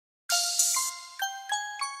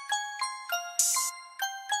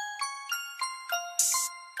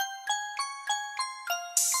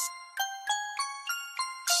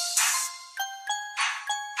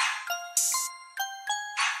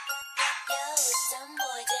Got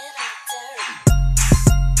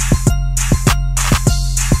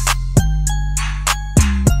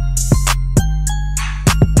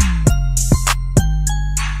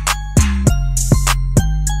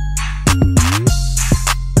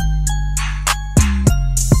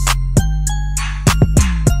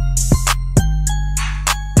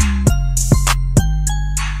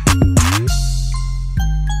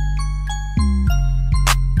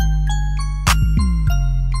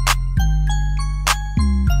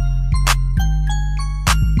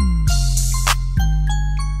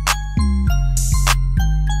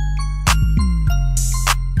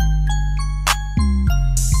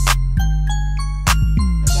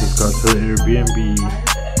to the Airbnb.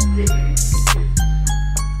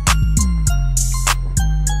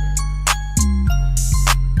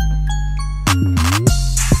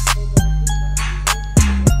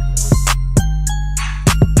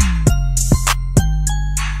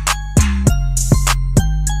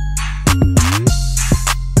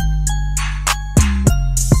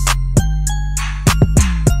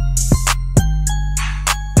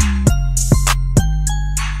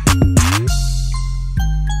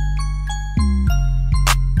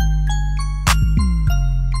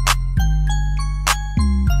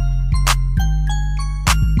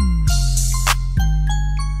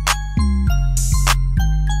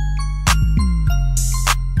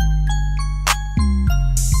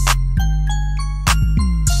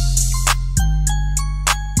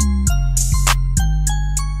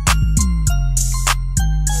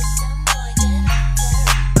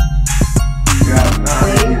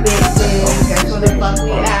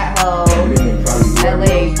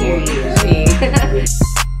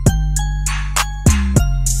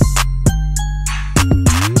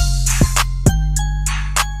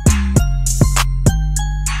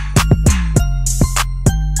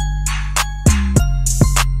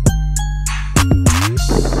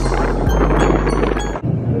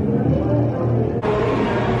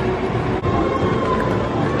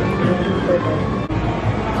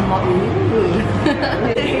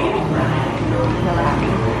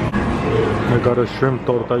 I got a shrimp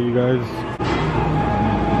torta, you guys.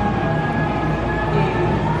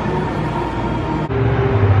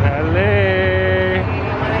 LA.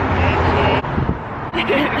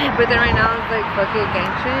 But then right now it's like fuck it,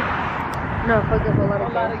 gang shit. No, fuck a whole lot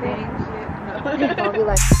of gang shit. I'll be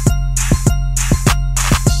like.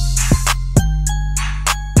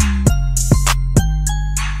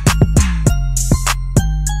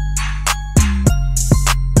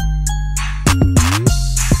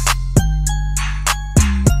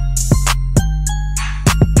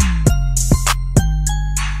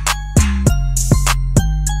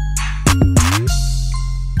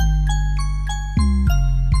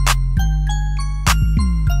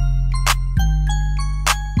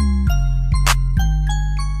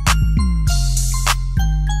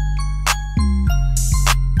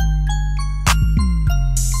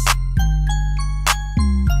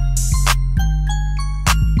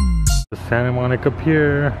 Santa Monica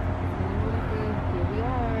Pier. Here we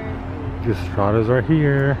are. The Estradas are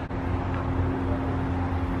here.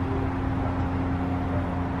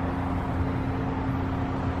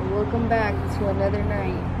 Welcome back to another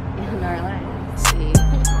night in our lives. See?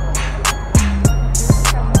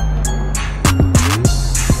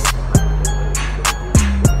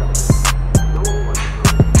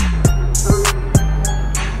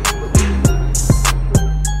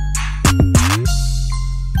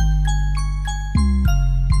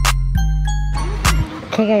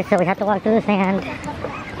 Okay guys, so we have to walk through the sand.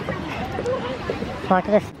 Walk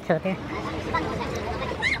to this filter.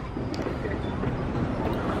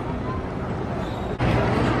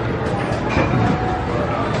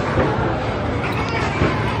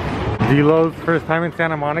 DLo's first time in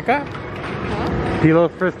Santa Monica? Huh?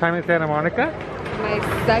 DLo's first time in Santa Monica? My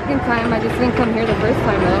second time, I just didn't come here the first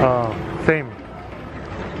time though. Oh, same.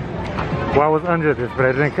 Well, I was under this, but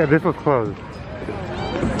I didn't. This was closed.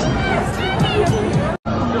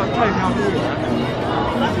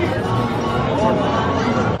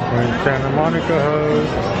 We're in Santa Monica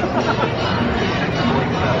host.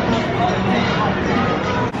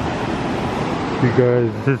 You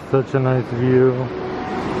guys, this is such a nice view.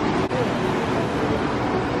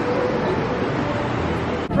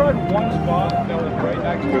 I tried one spot that was right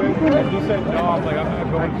next to it, and he said no. I'm like, I'm not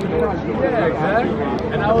going to. Yeah, exactly.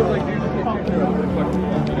 And I was like, dude, just get picture of the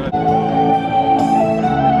fucking, you know.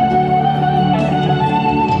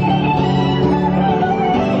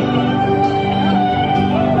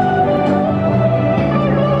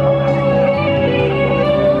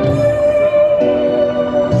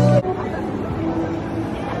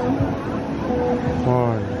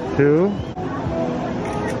 1, 2.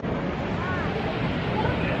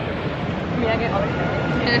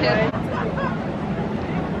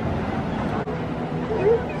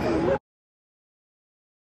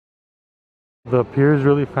 The pier is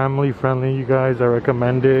really family friendly, you guys. I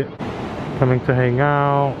recommend it. Coming to hang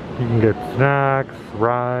out, you can get snacks,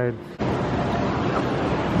 rides.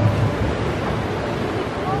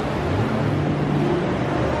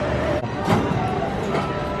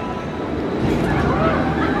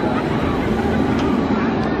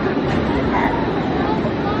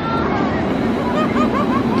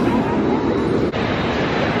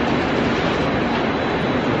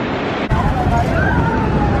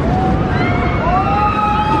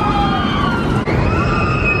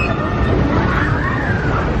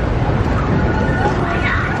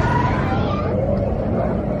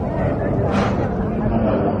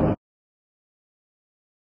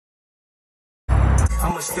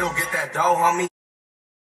 I'ma still get that dough, homie.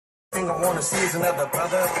 Thing I wanna see is another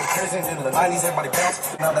brother in prison in the 90s. Everybody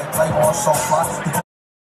bounce. Now that play ball so fly.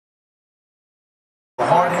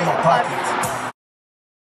 Hard in my pockets.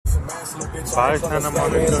 Bye, Santa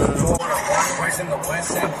Monica.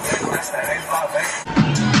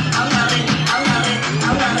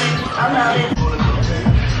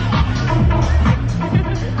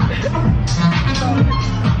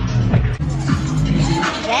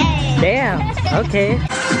 Damn. Okay.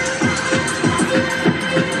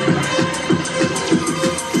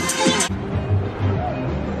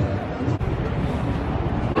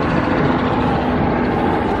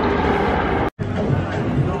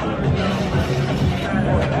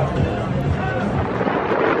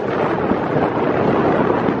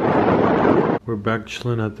 We're back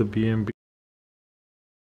chilling at the B&B.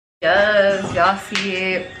 Yes, y'all see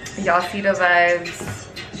it. Y'all see the vibes.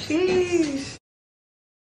 Sheesh.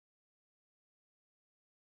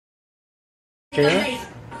 Okay.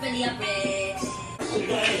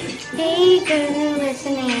 Hey girl,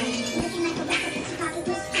 listening.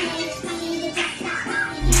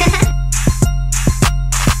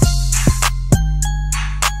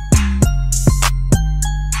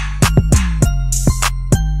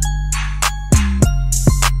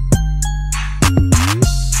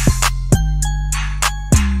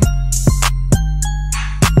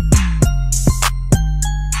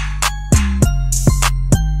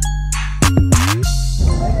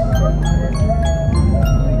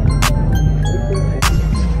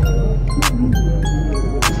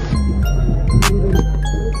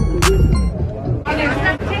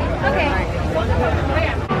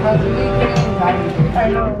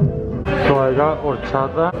 So I got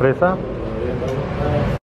horchata, fresa.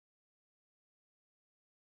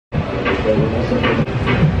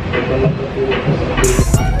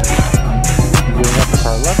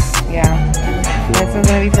 Yeah. This one's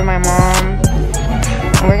gonna be for my mom.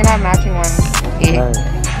 And we're gonna have matching ones. Yeah. Nice.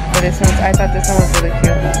 But this one's, I thought this one was really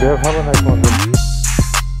cute. They have a nice one.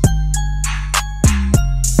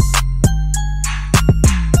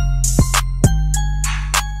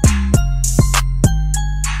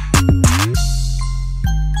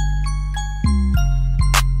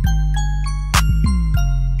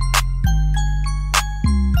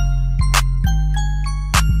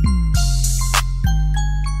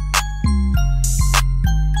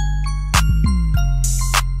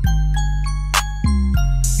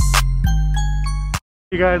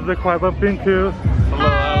 You guys look quite bumped into. Hello,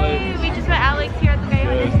 Alex. We just met Alex here at the Guy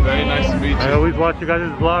Yes, very nice to meet you. I always watch you guys'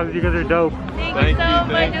 vlogs. You guys are dope. Thank you so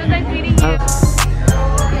much. It was nice meeting you.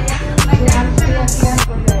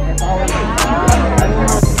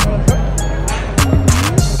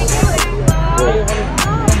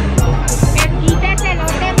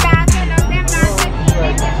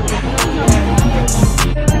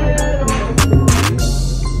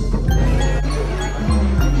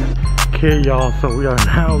 Okay, y'all, so we are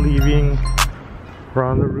now leaving. We're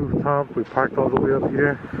on the rooftop. We parked all the way up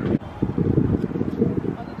here.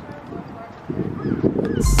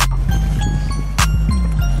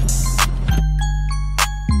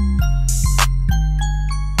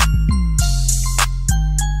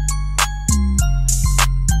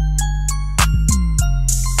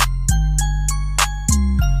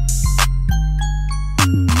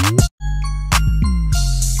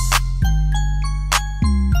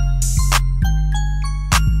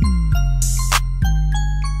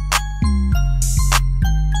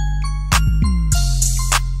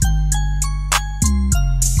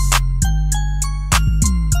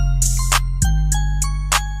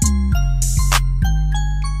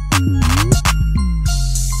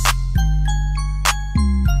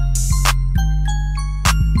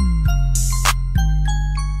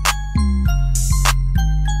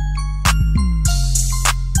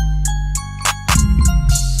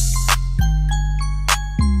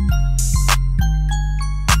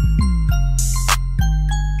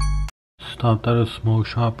 Stopped at a smoke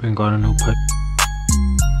shop and got a new pipe.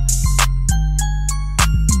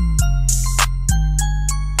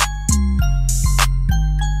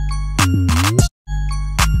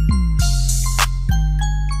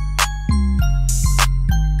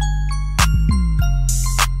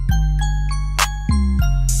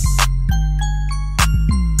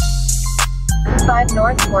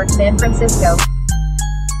 North toward San Francisco.